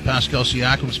Pascal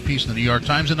Siakam's piece in the New York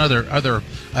Times and other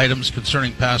items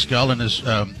concerning Pascal and his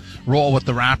role with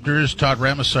the Raptors. Todd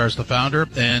Ramasar is the founder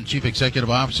and Chief Executive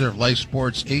Officer of Life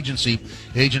Sports Agency,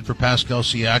 agent for Pascal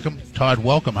Siakam. Todd,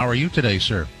 welcome. How are you today,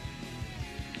 sir?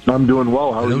 I'm doing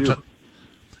well. How are you?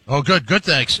 Oh, good,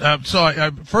 thanks.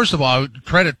 So, first of all, I would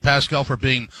credit Pascal for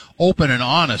being open and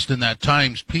honest in that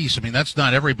Times piece. I mean, that's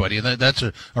not everybody, and that's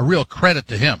a real credit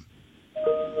to him.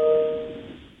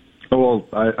 Well,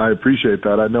 I appreciate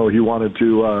that. I know he wanted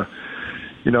to, as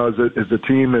the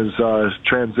team is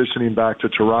transitioning back to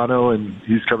Toronto, and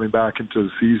he's coming back into the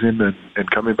season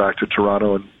and coming back to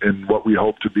Toronto in what we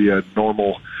hope to be a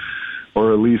normal,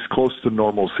 or at least close to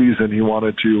normal season. He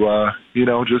wanted to,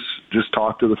 just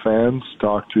talk to the fans,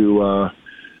 talk to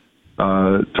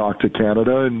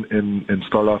Canada, and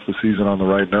start off the season on the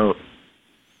right note.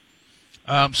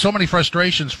 So many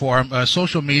frustrations for him.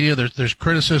 Social media, there's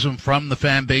criticism from the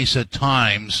fan base at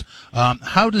times.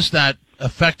 How does that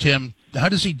affect him? How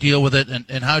does he deal with it,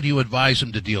 and how do you advise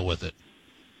him to deal with it?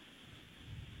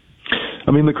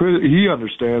 I mean, he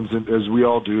understands, as we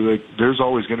all do, that there's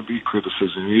always going to be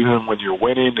criticism. Even when you're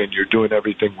winning and you're doing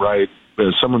everything right,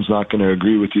 someone's not going to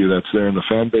agree with you that's there in the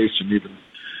fan base, and even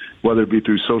whether it be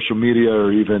through social media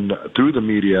or even through the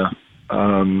media,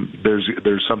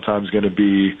 there's sometimes going to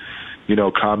be,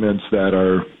 comments that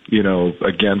are,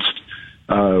 against,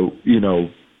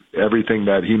 everything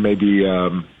that he may be,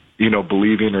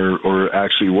 believing or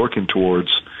actually working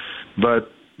towards.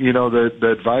 But,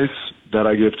 the advice that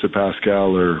I give to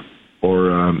Pascal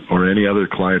or any other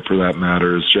client for that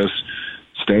matter is just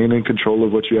staying in control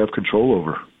of what you have control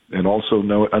over, and also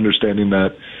understanding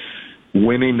that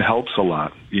winning helps a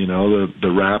lot. The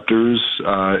Raptors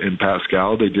and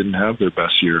Pascal, they didn't have their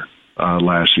best year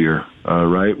last year,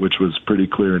 right, which was pretty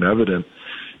clear and evident.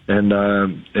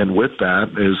 And with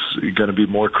that is going to be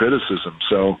more criticism.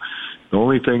 So the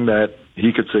only thing that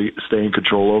he could stay in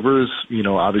control over is,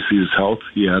 obviously his health.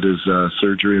 He had his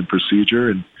surgery and procedure,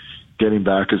 and getting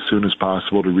back as soon as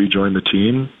possible to rejoin the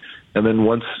team. And then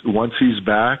once he's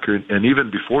back, and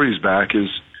even before he's back, is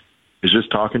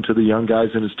just talking to the young guys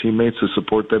and his teammates to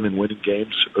support them in winning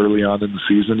games early on in the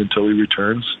season until he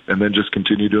returns, and then just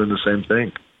continue doing the same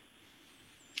thing.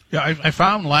 Yeah, I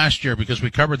found last year, because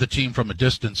we covered the team from a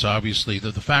distance, obviously,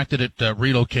 that the fact that it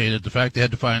relocated, the fact they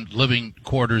had to find living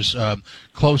quarters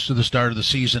close to the start of the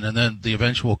season, and then the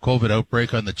eventual COVID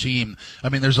outbreak on the team. I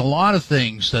mean, there's a lot of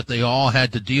things that they all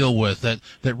had to deal with that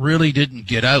really didn't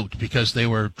get out because they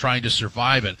were trying to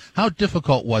survive it. How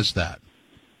difficult was that?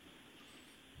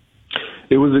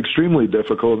 It was extremely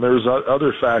difficult, and there was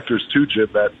other factors too, Jim,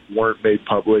 that weren't made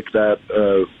public that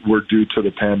were due to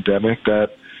the pandemic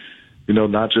that,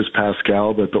 not just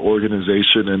Pascal, but the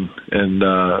organization and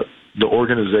the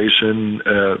organization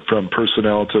from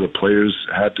personnel to the players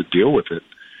had to deal with it.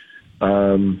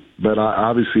 But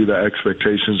obviously the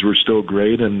expectations were still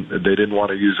great, and they didn't want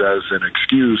to use that as an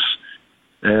excuse.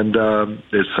 And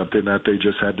it's something that they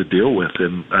just had to deal with.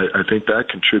 And I think that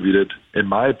contributed, in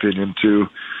my opinion, to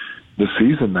the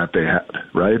season that they had,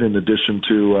 right? In addition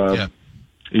to,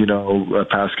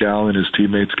 Pascal and his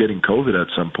teammates getting COVID at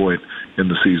some point in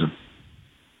the season.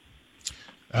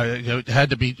 It had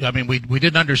to be. I mean, we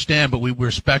didn't understand, but we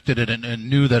respected it and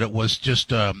knew that it was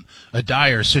just a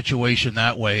dire situation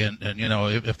that way. And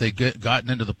if they gotten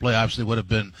into the playoffs, they would have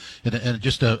been in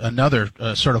just another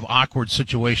sort of awkward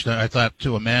situation. I thought,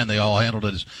 to a man, they all handled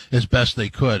it as best they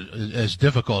could, as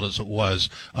difficult as it was.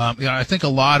 I think a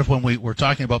lot of when we're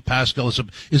talking about Pascal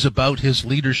is about his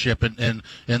leadership and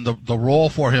the role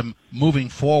for him moving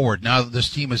forward. Now that this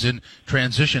team is in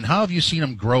transition, how have you seen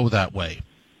him grow that way?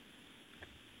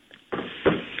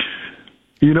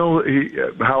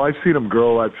 How I've seen him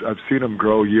grow, I've seen him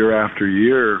grow year after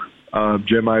year.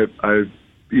 Jim, as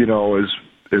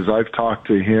I've talked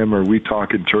to him, or we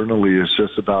talk internally, it's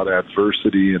just about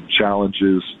adversity and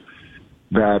challenges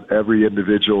that every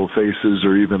individual faces,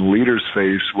 or even leaders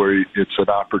face, where it's an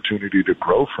opportunity to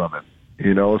grow from it.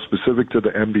 Specific to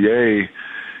the NBA,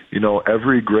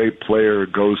 every great player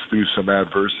goes through some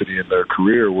adversity in their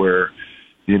career where,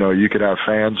 you could have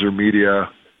fans or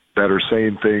media that are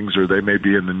saying things, or they may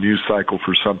be in the news cycle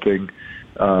for something,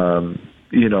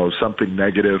 something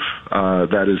negative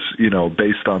that is,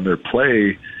 based on their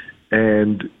play.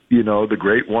 And, the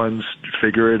great ones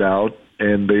figure it out,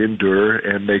 and they endure,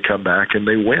 and they come back and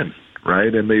they win,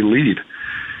 right? And they lead.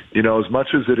 As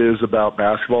much as it is about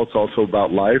basketball, it's also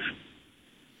about life.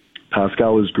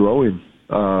 Pascal is growing,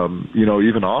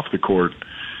 even off the court.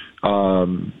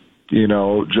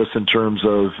 Just in terms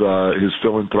of his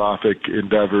philanthropic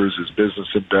endeavors, his business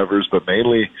endeavors, but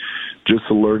mainly just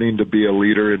learning to be a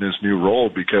leader in his new role,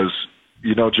 because,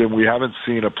 Jim, we haven't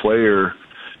seen a player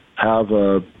have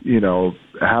a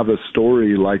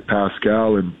story like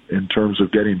Pascal in terms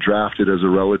of getting drafted as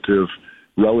a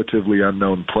relatively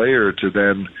unknown player to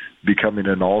then becoming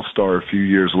an all-star a few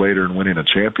years later and winning a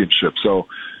championship. So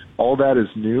all that is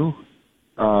new,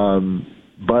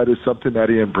 but it's something that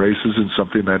he embraces and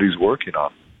something that he's working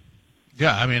on.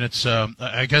 Yeah, I mean, it's,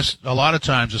 I guess a lot of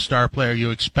times a star player,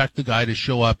 you expect the guy to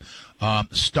show up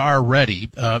star ready,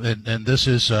 and this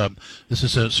is a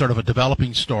sort of a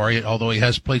developing story, although he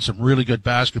has played some really good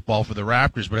basketball for the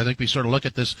Raptors. But I think we sort of look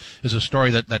at this as a story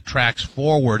that tracks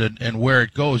forward, and where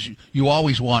it goes, you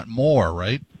always want more,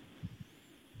 right?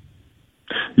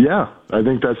 Yeah, I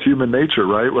think that's human nature,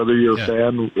 right? Whether you're a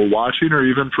fan watching or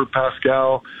even for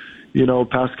Pascal, the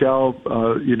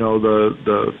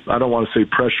I don't want to say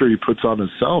pressure he puts on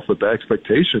himself, but the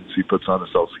expectations he puts on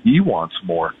himself. He wants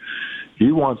more.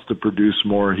 He wants to produce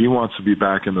more. He wants to be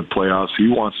back in the playoffs. He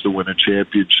wants to win a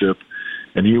championship,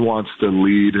 and he wants to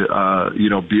lead,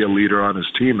 be a leader on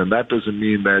his team. And that doesn't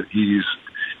mean that he's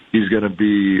going to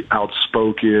be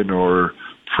outspoken or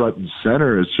front and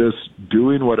center. It's just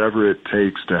doing whatever it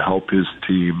takes to help his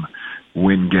team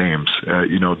win games.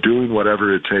 Doing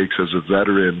whatever it takes as a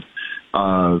veteran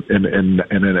and an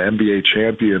NBA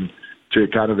champion to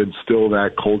kind of instill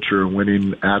that culture and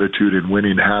winning attitude and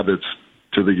winning habits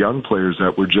to the young players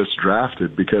that were just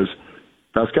drafted, because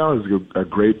Pascal is a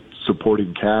great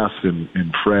supporting cast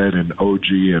in Fred and OG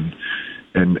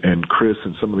and Chris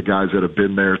and some of the guys that have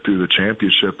been there through the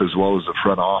championship, as well as the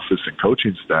front office and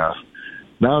coaching staff.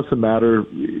 Now it's a matter,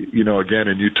 again,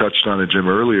 and you touched on it, Jim,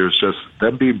 earlier, it's just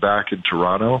them being back in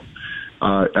Toronto,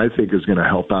 I think is going to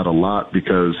help out a lot,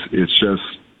 because it's just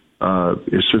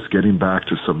getting back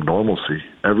to some normalcy.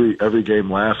 Every game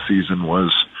last season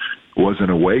was an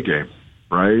away game,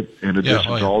 right? In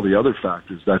addition to all the other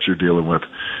factors that you're dealing with.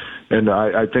 And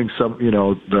I think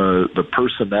the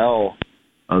personnel,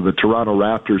 the Toronto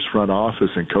Raptors front office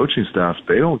and coaching staff,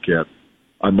 they don't get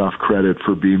enough credit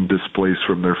for being displaced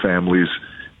from their families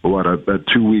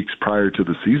 2 weeks prior to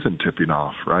the season tipping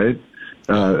off, right?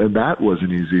 And that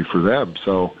wasn't easy for them.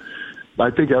 So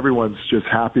I think everyone's just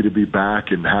happy to be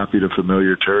back and happy to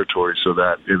familiar territory,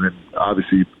 and then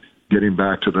obviously getting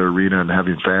back to the arena and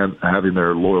having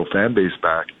their loyal fan base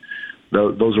back.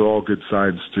 Those are all good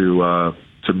signs to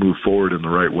move forward in the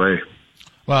right way.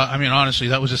 Well, I mean, honestly,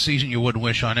 that was a season you wouldn't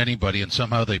wish on anybody, and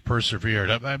somehow they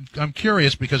persevered. I'm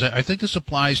curious, because I think this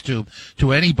applies to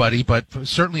anybody, but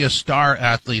certainly a star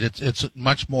athlete, it's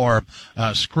much more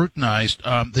scrutinized.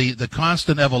 The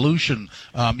constant evolution.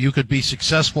 You could be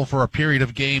successful for a period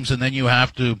of games, and then you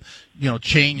have to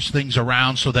change things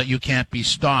around so that you can't be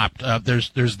stopped.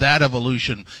 There's that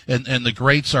evolution, and the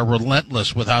greats are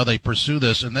relentless with how they pursue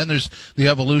this. And then there's the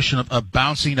evolution of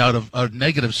bouncing out of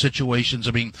negative situations.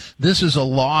 I mean, this is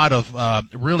a lot of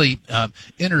really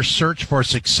inner search for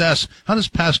success. How does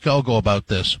Pascal go about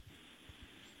this?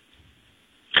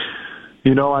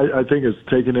 I think it's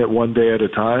taking it one day at a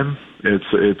time.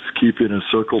 It's keeping a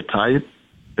circle tight.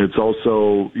 It's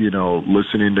also,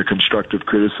 listening to constructive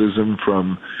criticism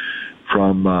from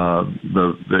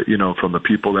the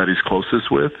people that he's closest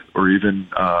with, or even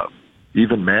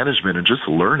management, and just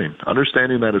learning,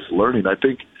 understanding that it's learning. I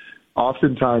think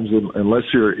oftentimes,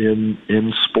 unless you're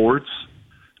in sports,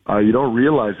 you don't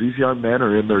realize these young men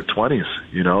are in their 20s.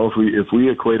 If we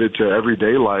equate it to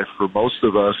everyday life, for most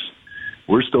of us,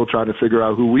 we're still trying to figure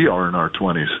out who we are in our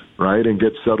 20s, right? And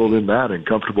get settled in that and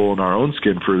comfortable in our own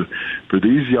skin. For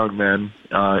these young men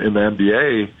in the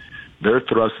NBA, they're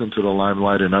thrust into the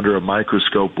limelight and under a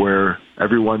microscope where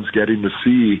everyone's getting to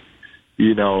see,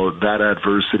 that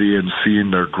adversity and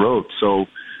seeing their growth. So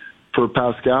for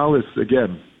Pascal, it's,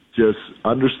 again, just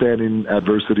understanding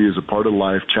adversity is a part of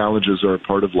life. Challenges are a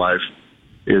part of life.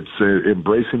 It's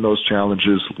embracing those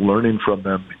challenges, learning from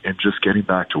them, and just getting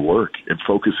back to work and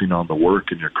focusing on the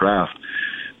work and your craft.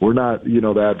 We're not,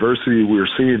 the adversity we're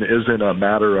seeing isn't a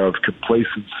matter of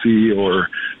complacency or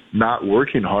not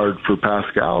working hard for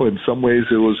Pascal. In some ways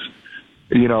it was,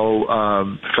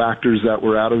 factors that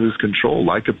were out of his control,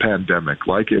 like a pandemic,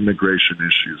 like immigration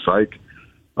issues, like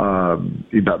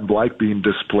being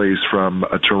displaced from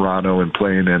Toronto and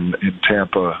playing in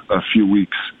Tampa a few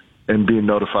weeks and being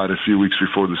notified a few weeks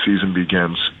before the season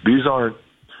begins. These aren't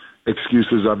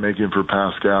excuses I'm making for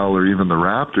Pascal or even the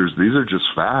Raptors. These are just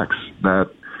facts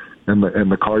and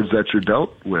the cards that you're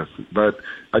dealt with. But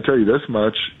I tell you this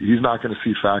much, he's not going to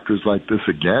see factors like this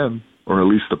again, or at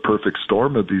least the perfect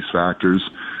storm of these factors.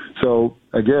 So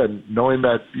again, knowing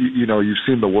that, you've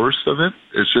seen the worst of it,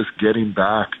 it's just getting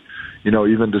back,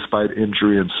 even despite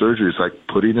injury and surgery, it's like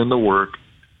putting in the work,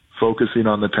 focusing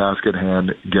on the task at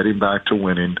hand, getting back to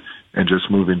winning, and just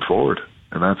moving forward.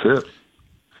 And that's it.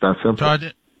 It's that simple.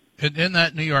 Todd, in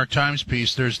that New York Times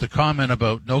piece, there's the comment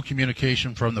about no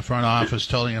communication from the front office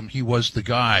telling him he was the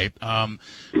guy.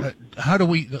 How do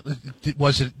we?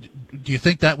 Do you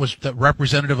think that was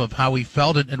representative of how he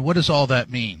felt it, and what does all that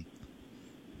mean?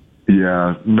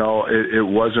 Yeah, no, it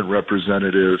wasn't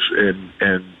representative,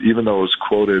 and even though it was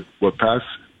quoted, what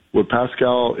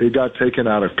Pascal, it got taken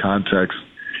out of context.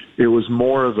 It was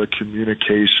more of a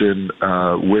communication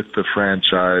with the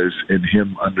franchise and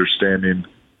him understanding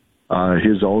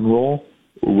his own role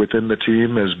within the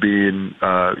team as being,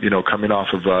 coming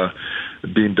off of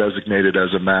being designated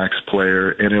as a max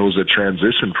player, and it was a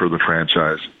transition for the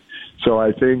franchise. So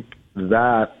I think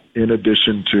that, in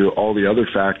addition to all the other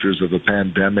factors of the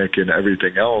pandemic and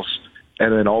everything else,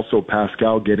 and then also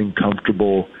Pascal getting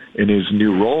comfortable in his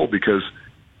new role, because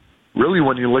really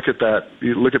when you look at that,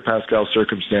 you look at Pascal's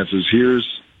circumstances, here's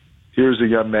a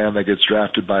young man that gets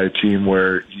drafted by a team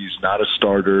where he's not a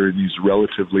starter and he's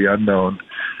relatively unknown,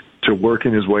 to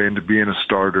working his way into being a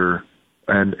starter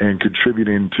and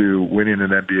contributing to winning an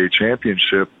NBA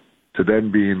championship, to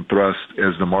then being thrust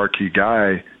as the marquee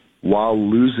guy while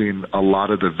losing a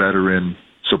lot of the veteran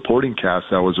supporting cast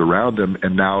that was around him,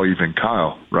 and now even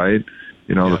Kyle, right?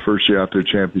 The first year after the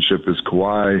championship is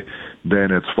Kawhi,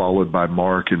 then it's followed by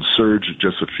Mark and Serge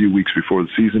just a few weeks before the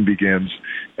season begins,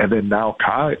 and then now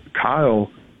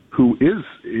Kyle, who is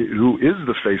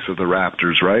the face of the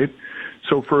Raptors, right?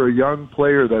 So for a young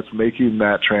player that's making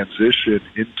that transition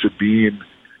into being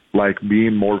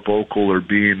more vocal or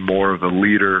being more of a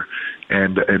leader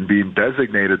and being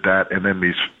designated that, and then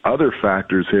these other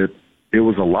factors hit, it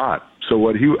was a lot. So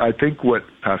I think what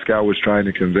Pascal was trying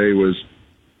to convey was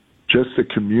just the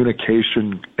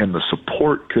communication and the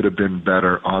support could have been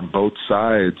better on both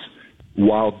sides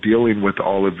while dealing with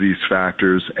all of these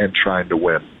factors and trying to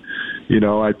win.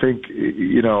 I think,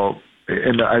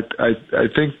 and I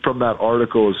think from that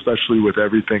article, especially with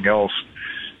everything else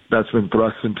that's been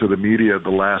thrust into the media the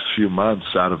last few months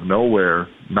out of nowhere,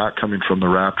 not coming from the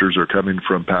Raptors or coming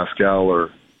from Pascal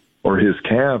or his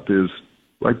camp, is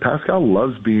like Pascal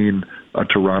loves being a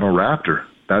Toronto Raptor.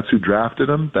 That's who drafted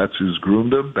him. That's who's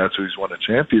groomed him. That's who he's won a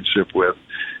championship with,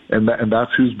 and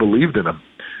that's who's believed in him,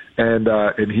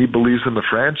 and he believes in the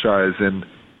franchise. And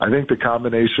I think the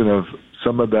combination of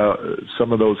some of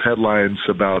those headlines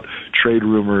about trade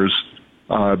rumors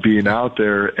being out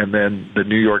there, and then the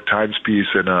New York Times piece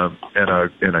and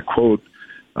a quote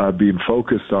being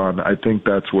focused on, I think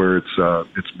that's where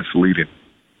it's misleading.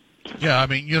 Yeah, I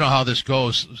mean, you know how this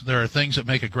goes. There are things that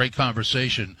make a great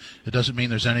conversation. It doesn't mean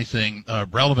there's anything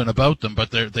relevant about them, but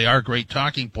they are great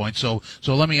talking points. So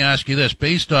let me ask you this: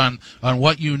 based on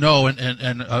what you know and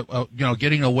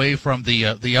getting away from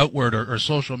the outward or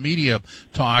social media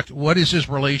talk, what is his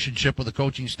relationship with the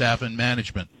coaching staff and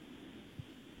management?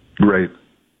 Great,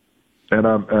 and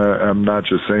I'm not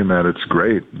just saying that. It's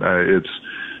great. It's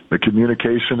the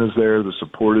communication is there, the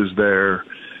support is there.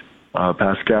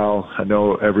 Pascal, I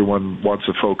know everyone wants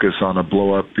to focus on a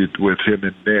blow-up with him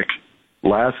and Nick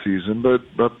last season,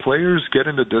 but players get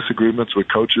into disagreements with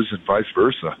coaches and vice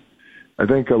versa. I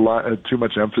think too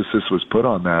much emphasis was put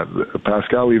on that.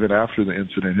 Pascal, even after the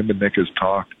incident, him and Nick has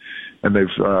talked, and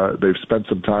they've spent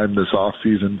some time this off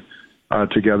season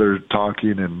together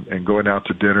talking and going out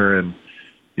to dinner, and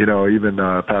even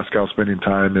Pascal spending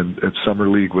time at summer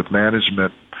league with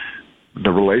management. The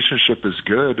relationship is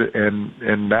good,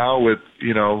 and now with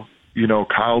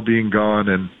Kyle being gone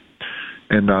and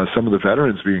some of the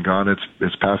veterans being gone,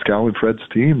 it's Pascal and Fred's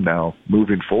team now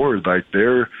moving forward. Like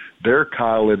they're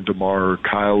Kyle and DeMar,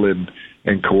 Kyle and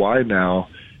Kawhi now,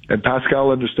 and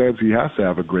Pascal understands he has to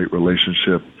have a great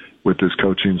relationship with his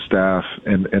coaching staff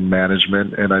and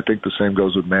management, and I think the same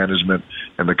goes with management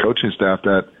and the coaching staff,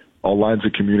 that all lines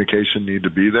of communication need to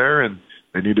be there, and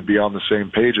they need to be on the same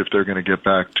page if they're going to get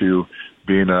back to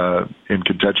being in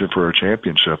contention for a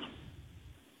championship.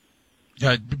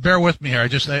 Bear with me here.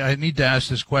 I need to ask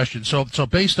this question. So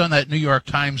based on that New York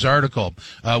Times article,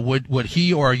 would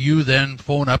he or you then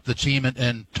phone up the team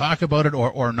and talk about it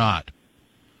or not?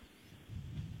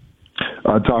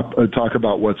 Talk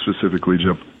about what specifically,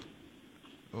 Jim?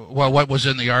 Well, what was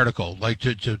in the article, like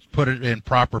to put it in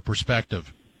proper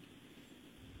perspective?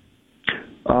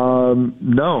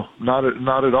 No, not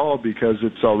at all, because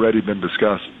it's already been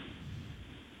discussed.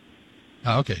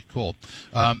 Okay, cool.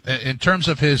 In terms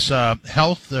of his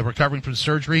health, recovering from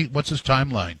surgery, what's his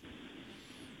timeline?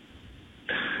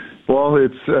 Well,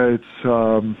 he's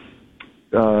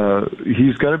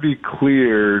going to be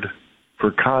cleared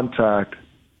for contact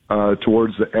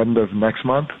towards the end of next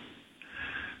month.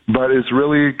 But it's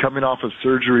really coming off of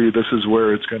surgery. This is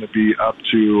where it's going to be up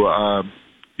to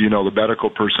the medical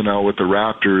personnel with the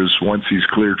Raptors, once he's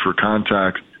cleared for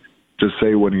contact, to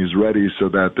say when he's ready so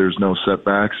that there's no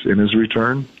setbacks in his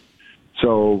return.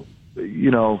 So,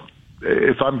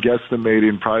 if I'm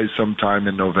guesstimating, probably sometime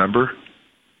in November.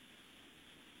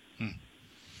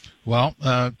 Well,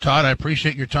 Todd, I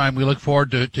appreciate your time. We look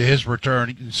forward to his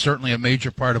return. It's certainly a major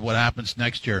part of what happens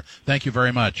next year. Thank you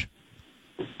very much.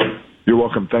 You're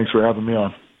welcome. Thanks for having me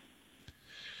on.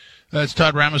 That's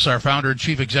Todd Ramos, our founder and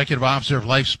chief executive officer of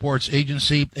Life Sports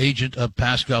Agency, agent of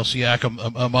Pascal Siakam,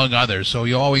 among others. So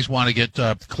you always want to get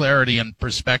clarity and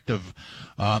perspective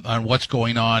on what's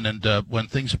going on. And when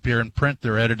things appear in print,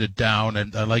 they're edited down.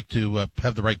 And I like to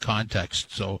have the right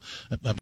context. So